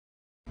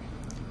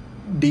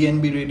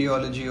DNB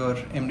Radiology or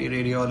MD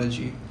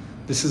Radiology?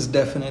 This is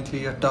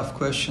definitely a tough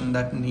question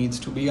that needs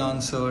to be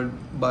answered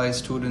by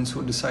students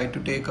who decide to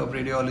take up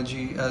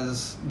radiology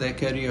as their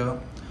career.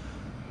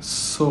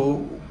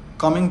 So,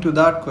 coming to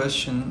that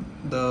question,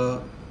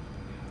 the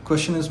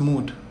question is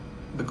moot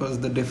because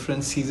the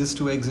difference ceases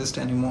to exist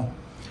anymore.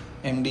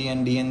 MD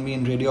and DNB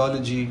in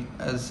radiology,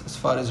 as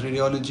far as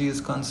radiology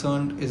is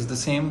concerned, is the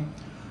same.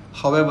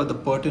 However, the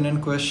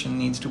pertinent question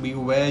needs to be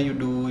where you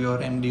do your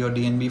MD or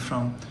DNB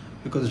from,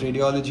 because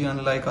radiology,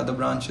 unlike other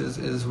branches,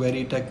 is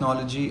very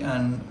technology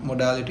and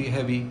modality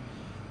heavy,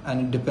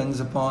 and it depends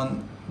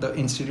upon the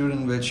institute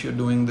in which you're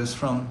doing this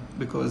from,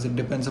 because it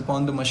depends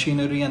upon the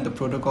machinery and the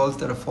protocols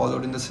that are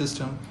followed in the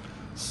system.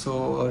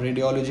 So a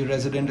radiology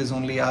resident is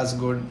only as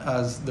good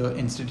as the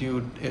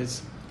institute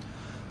is.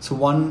 So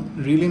one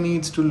really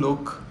needs to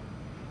look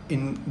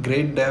in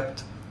great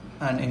depth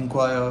and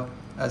inquire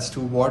as to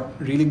what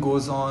really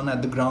goes on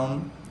at the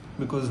ground,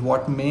 because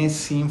what may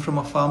seem from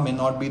afar may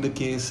not be the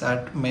case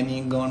at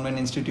many government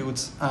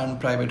institutes and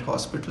private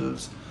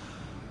hospitals.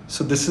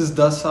 So this is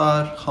thus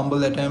our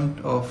humble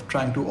attempt of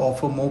trying to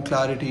offer more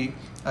clarity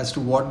as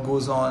to what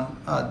goes on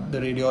at the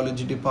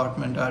radiology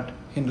department at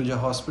Hinduja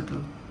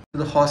Hospital.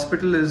 The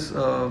hospital is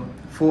a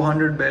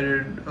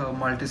 400-bedded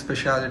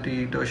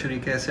multi-speciality tertiary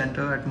care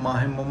center at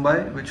Mahim,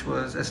 Mumbai, which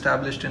was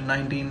established in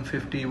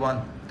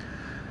 1951.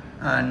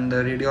 And the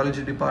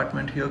radiology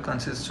department here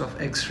consists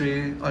of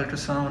X-ray,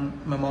 ultrasound,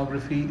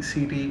 mammography,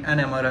 CT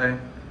and MRI,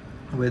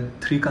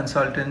 with 3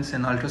 consultants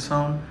in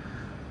ultrasound,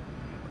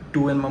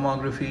 2 in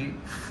mammography,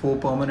 4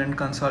 permanent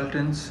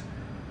consultants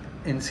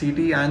in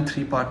CT and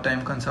 3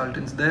 part-time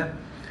consultants there.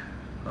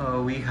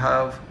 We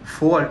have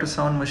 4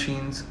 ultrasound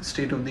machines,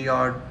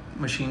 state-of-the-art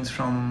machines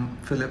from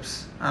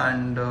Philips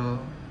and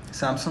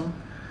Samsung.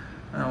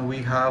 We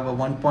have a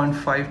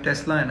 1.5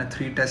 Tesla and a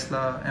 3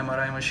 Tesla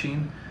MRI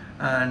machine,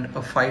 and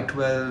a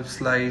 512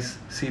 slice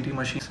CT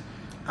machine,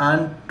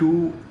 and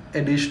 2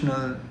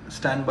 additional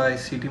standby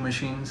CT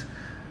machines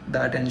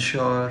that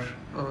ensure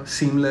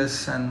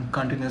seamless and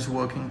continuous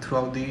working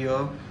throughout the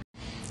year.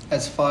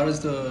 As far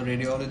as the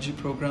radiology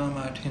program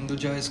at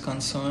Hinduja is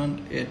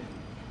concerned, it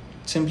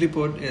simply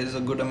put is a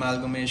good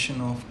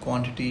amalgamation of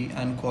quantity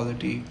and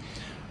quality,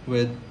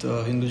 with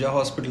Hinduja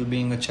Hospital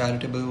being a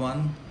charitable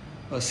one,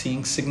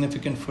 seeing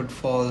significant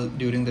footfall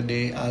during the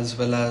day as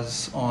well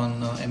as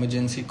on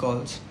emergency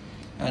calls.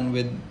 And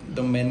with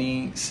the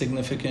many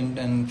significant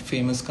and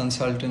famous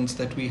consultants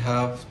that we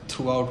have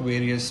throughout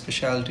various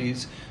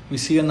specialties, we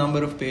see a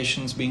number of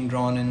patients being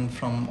drawn in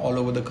from all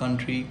over the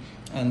country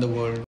and the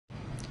world.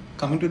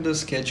 Coming to the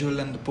schedule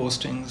and the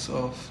postings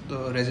of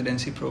the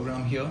residency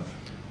program here,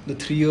 the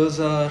 3 years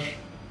are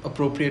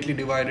appropriately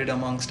divided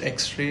amongst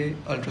X-ray,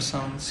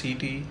 ultrasound,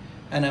 CT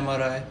and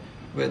MRI,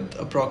 with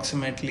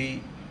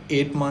approximately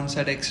 8 months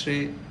at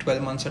X-ray,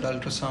 12 months at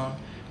ultrasound,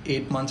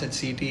 8 months at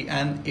CT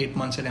and 8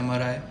 months at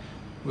MRI,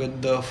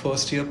 with the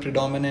first year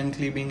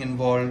predominantly being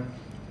involved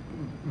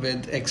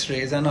with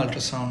X-rays and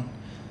ultrasound.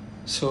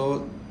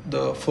 So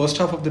the first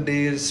half of the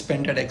day is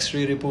spent at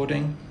X-ray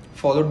reporting,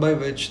 followed by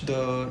which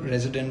the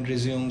resident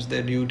resumes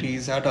their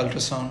duties at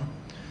ultrasound.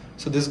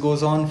 So this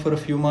goes on for a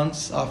few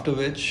months, after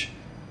which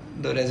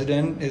the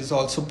resident is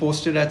also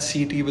posted at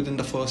CT within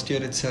the first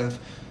year itself,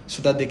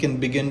 so that they can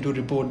begin to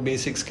report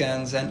basic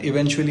scans and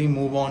eventually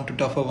move on to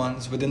tougher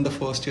ones within the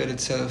first year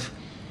itself,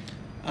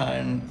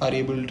 and are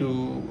able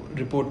to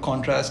report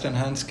contrast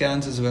enhanced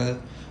scans as well,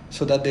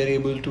 so that they're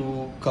able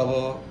to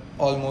cover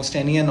almost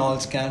any and all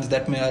scans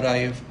that may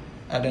arrive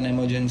at an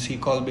emergency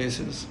call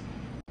basis.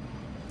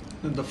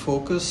 The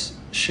focus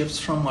shifts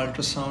from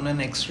ultrasound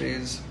and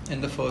X-rays in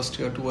the first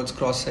year towards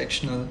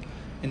cross-sectional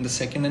in the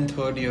second and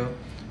third year,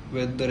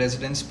 with the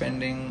residents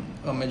spending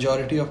a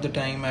majority of the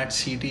time at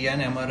CT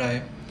and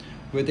MRI,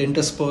 with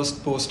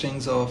interspersed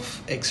postings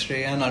of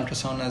X-ray and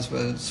ultrasound as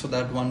well, so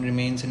that one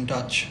remains in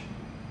touch.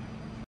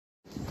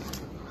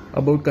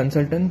 About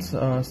consultants,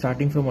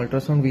 starting from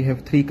ultrasound, we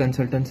have 3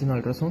 consultants in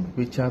ultrasound,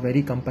 which are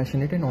very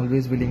compassionate and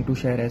always willing to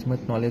share as much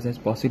knowledge as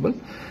possible.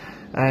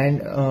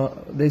 And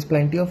there is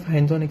plenty of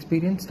hands-on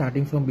experience,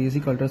 starting from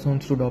basic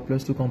ultrasounds to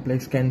Dopplers to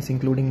complex scans,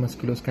 including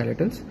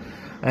musculoskeletals.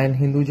 And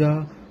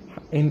Hinduja,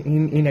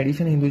 in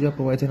addition, Hinduja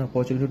provides an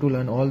opportunity to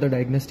learn all the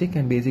diagnostic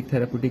and basic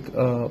therapeutic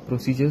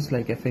procedures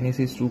like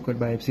FNACs, true-cut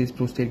biopsies,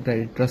 prostate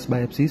trust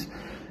biopsies,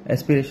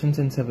 aspirations,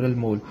 and several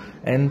more.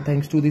 And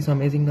thanks to these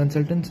amazing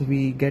consultants,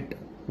 we get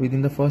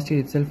within the first year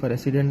itself, a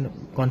resident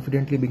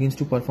confidently begins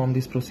to perform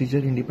this procedure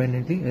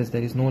independently, as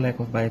there is no lack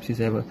of biopsies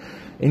ever.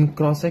 In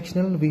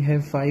cross-sectional, we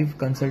have 5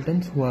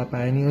 consultants who are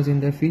pioneers in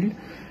their field,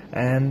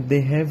 and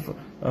they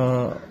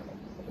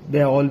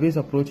are always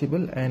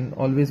approachable and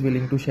always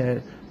willing to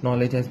share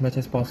knowledge as much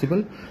as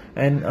possible.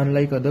 And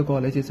unlike other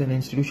colleges and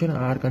institutions,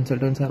 our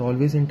consultants are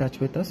always in touch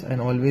with us and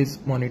always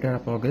monitor our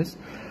progress.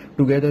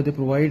 Together, they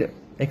provide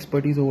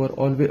expertise over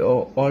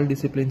all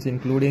disciplines,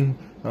 including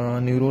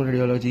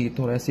neuroradiology,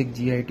 thoracic,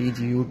 GIT,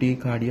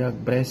 GUT, cardiac,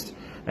 breast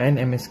and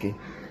MSK.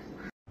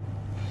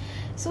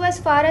 So as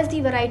far as the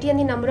variety and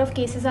the number of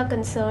cases are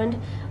concerned,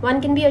 one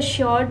can be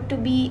assured to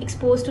be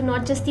exposed to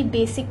not just the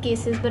basic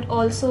cases but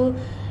also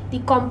the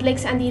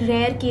complex and the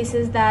rare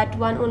cases that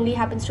one only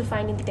happens to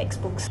find in the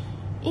textbooks.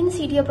 In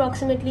CT,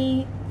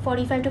 approximately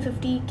 45 to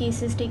 50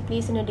 cases take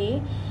place in a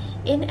day.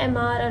 In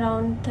MR,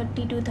 around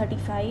 30 to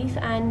 35,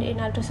 and in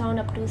ultrasound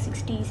up to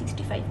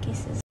 60-65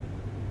 cases.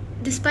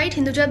 Despite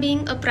Hinduja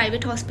being a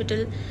private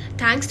hospital,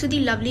 thanks to the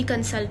lovely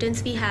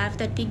consultants we have,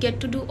 that we get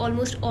to do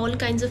almost all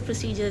kinds of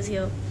procedures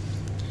here.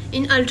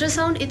 In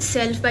ultrasound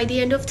itself, by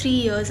the end of 3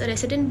 years, a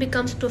resident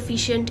becomes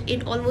proficient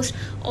in almost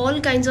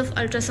all kinds of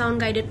ultrasound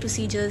guided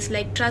procedures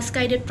like truss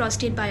guided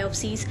prostate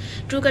biopsies,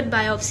 true cut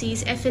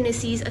biopsies,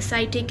 FNACs,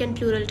 ascitic and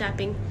pleural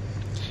tapping.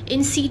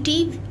 In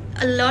CT,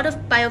 a lot of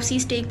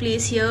biopsies take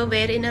place here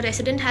wherein a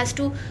resident has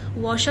to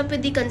wash up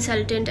with the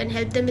consultant and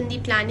help them in the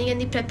planning and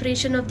the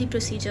preparation of the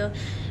procedure,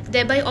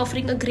 thereby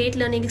offering a great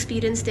learning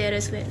experience there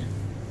as well.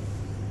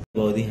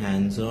 About the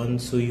hands-on,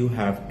 so you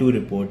have to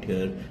report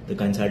here. The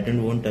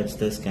consultant won't touch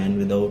the scan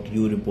without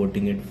you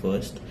reporting it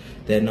first.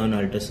 Then on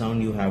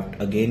ultrasound, you have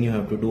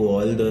to do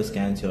all the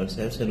scans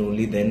yourselves, and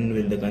only then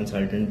will the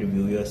consultant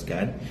review your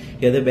scan.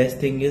 Here the best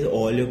thing is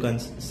all your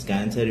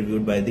scans are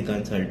reviewed by the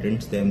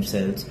consultants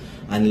themselves,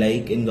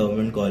 unlike in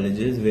government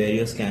colleges where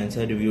your scans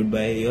are reviewed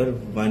by your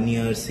 1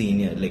 year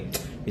senior,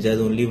 which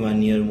has only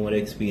 1 year more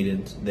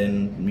experience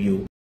than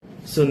you.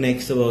 So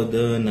next about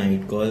the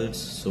night calls.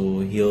 So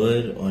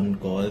here on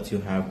calls you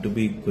have to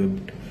be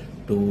equipped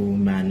to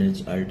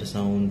manage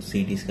ultrasound,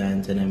 CT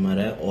scans and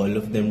MRI, all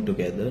of them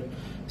together.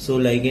 So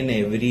like in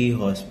every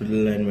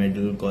hospital and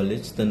medical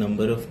college, the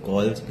number of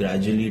calls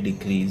gradually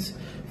decrease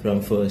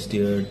from first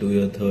year to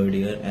your third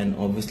year, and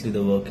obviously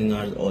the working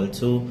hours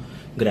also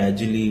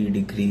gradually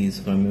decrease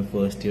from your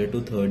first year to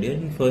third year.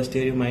 In first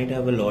year you might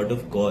have a lot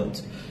of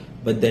calls,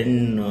 but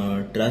then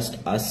trust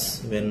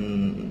us,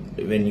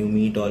 when you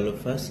meet all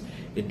of us,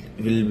 it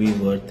will be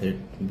worth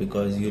it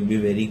because you'll be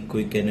very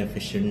quick and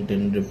efficient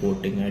in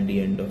reporting at the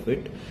end of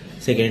it.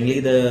 Secondly,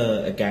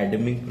 the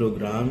academic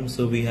program.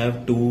 So we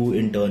have 2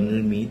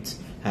 internal meets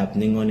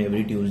happening on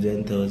every Tuesday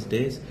and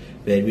Thursdays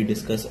where we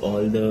discuss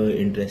all the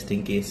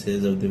interesting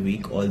cases of the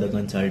week. All the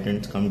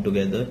consultants come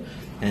together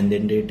and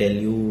then they tell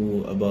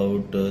you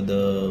about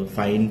the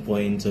fine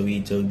points of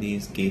each of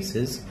these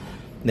cases.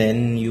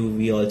 Then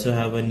we also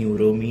have a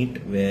neuro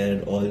meet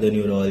where all the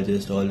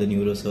neurologists, all the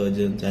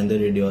neurosurgeons and the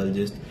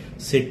radiologists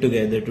sit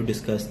together to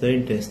discuss the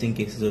interesting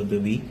cases of the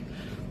week.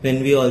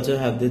 Then we also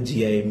have the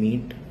GI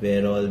meet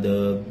where all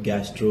the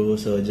gastro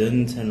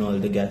surgeons and all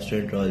the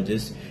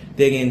gastroenterologists,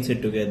 they again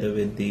sit together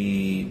with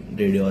the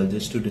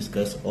radiologists to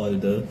discuss all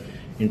the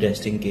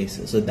interesting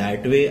cases. So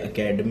that way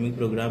academic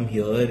program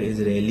here is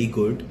really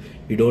good.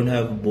 You don't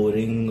have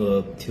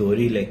boring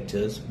theory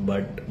lectures,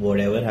 but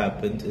whatever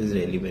happens is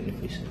really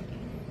beneficial.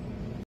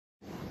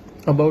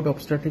 About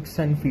obstetrics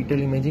and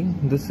fetal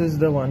imaging, this is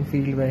the one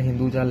field where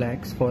Hinduja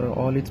lacks. For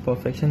all its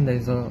perfection, there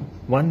is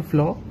one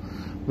flaw,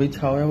 which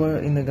however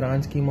in the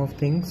grand scheme of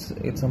things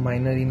it's a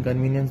minor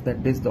inconvenience,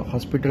 that is the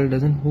hospital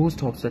doesn't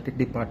host obstetric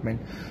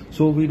department.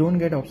 So we don't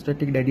get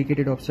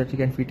dedicated obstetric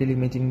and fetal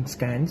imaging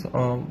scans.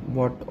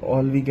 What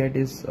all we get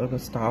is the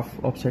staff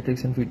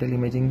obstetrics and fetal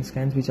imaging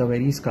scans, which are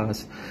very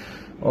scarce.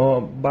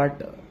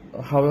 But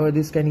however,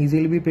 this can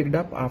easily be picked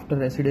up after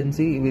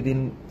residency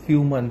within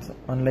few months,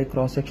 unlike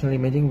cross-sectional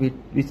imaging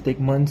which take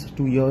months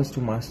to years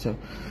to master.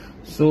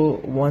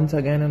 So once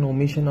again, an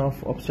omission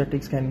of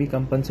obstetrics can be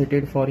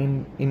compensated for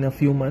in a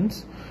few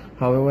months.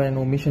 However, an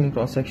omission in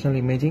cross-sectional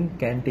imaging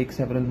can take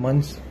several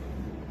months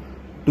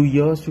to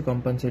years to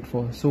compensate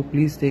for. So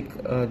please take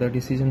the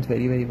decisions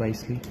very, very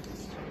wisely.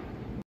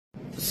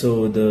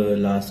 So the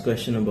last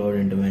question about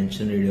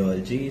intervention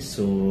radiology.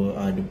 So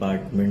our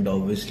department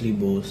obviously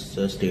boasts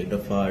a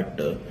state-of-art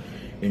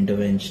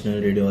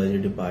interventional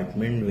radiology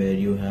department where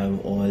you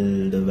have all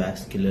the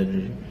vascular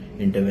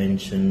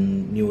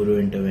intervention, neuro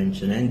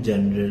intervention and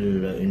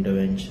general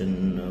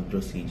intervention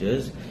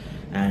procedures,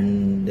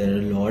 and there are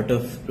a lot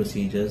of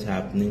procedures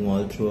happening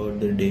all throughout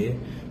the day,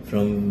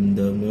 from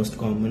the most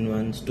common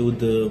ones to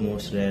the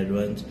most rare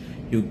ones.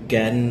 You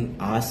can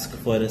ask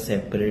for a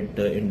separate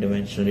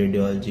interventional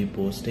radiology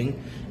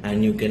posting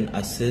and you can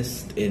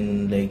assist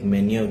in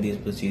many of these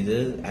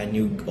procedures, and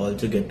you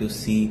also get to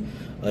see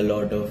a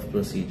lot of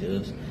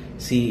procedures.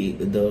 See,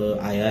 the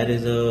IR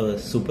is a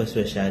super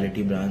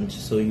specialty branch,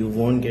 so you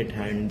won't get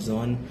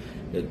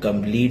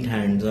complete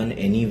hands-on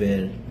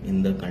anywhere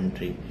in the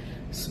country,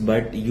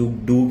 but you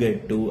do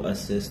get to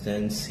assist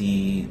and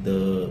see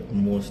the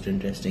most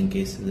interesting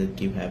cases that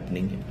keep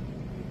happening here.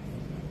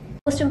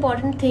 Most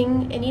important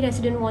thing any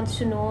resident wants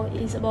to know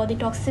is about the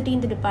toxicity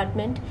in the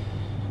department.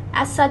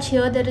 As such,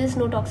 here there is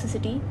no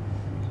toxicity.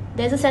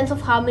 There's a sense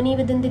of harmony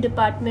within the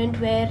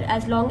department where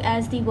as long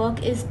as the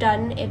work is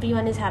done,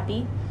 everyone is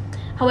happy.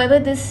 However,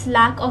 this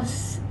lack of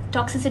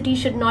toxicity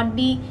should not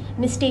be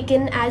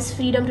mistaken as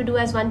freedom to do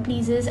as one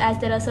pleases, as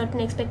there are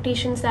certain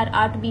expectations that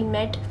are to be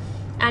met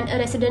and a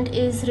resident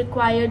is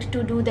required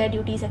to do their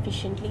duties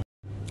efficiently.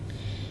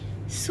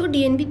 So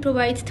DNB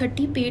provides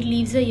 30 paid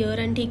leaves a year,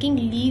 and taking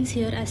leaves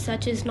here as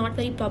such is not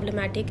very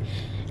problematic,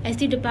 as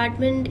the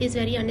department is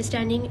very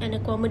understanding and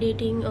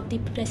accommodating of the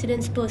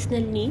residents'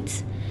 personal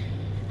needs.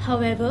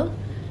 However,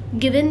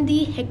 given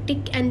the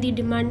hectic and the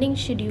demanding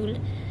schedule,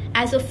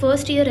 as a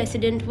first year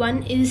resident,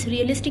 one is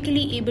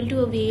realistically able to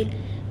avail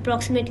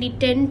approximately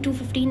 10 to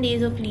 15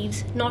 days of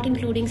leaves, not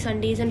including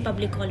Sundays and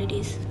public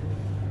holidays.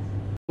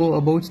 So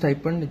about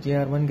stipend,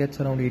 GR1 gets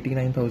around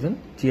 89,000,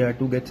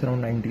 GR2 gets around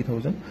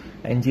 90,000,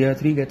 and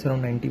GR3 gets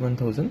around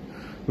 91,000,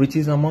 which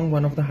is among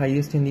one of the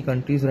highest in the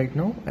countries right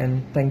now.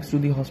 And thanks to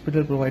the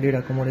hospital provided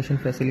accommodation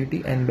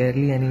facility and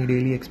barely any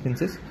daily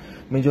expenses,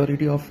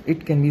 majority of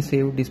it can be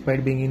saved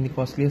despite being in the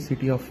costliest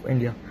city of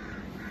India.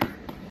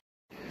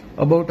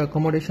 About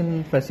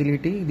accommodation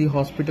facility, the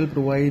hospital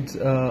provides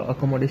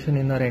accommodation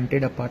in the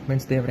rented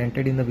apartments they have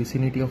rented in the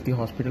vicinity of the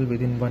hospital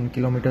within 1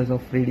 kilometers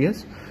of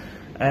radius.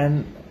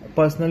 And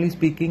personally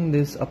speaking,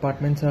 these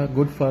apartments are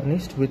good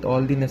furnished with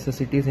all the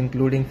necessities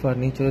including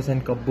furnitures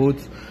and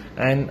cupboards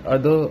and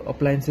other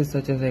appliances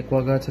such as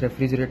aquaguards,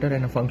 refrigerator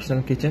and a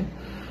functional kitchen.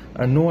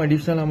 No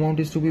additional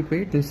amount is to be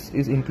paid. This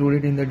is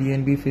included in the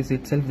DNB fees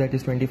itself, that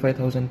is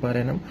 25,000 per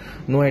annum.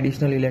 No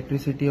additional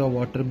electricity or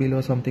water bill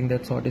or something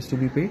that sort is to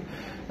be paid.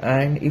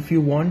 And if you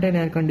want an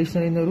air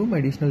conditioner in the room,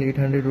 additional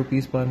 800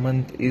 rupees per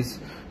month is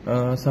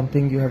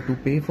something you have to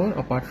pay for.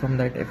 Apart from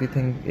that,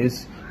 everything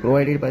is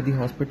provided by the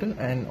hospital.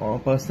 And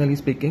personally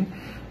speaking,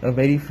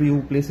 very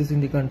few places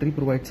in the country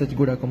provide such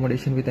good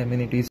accommodation with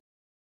amenities.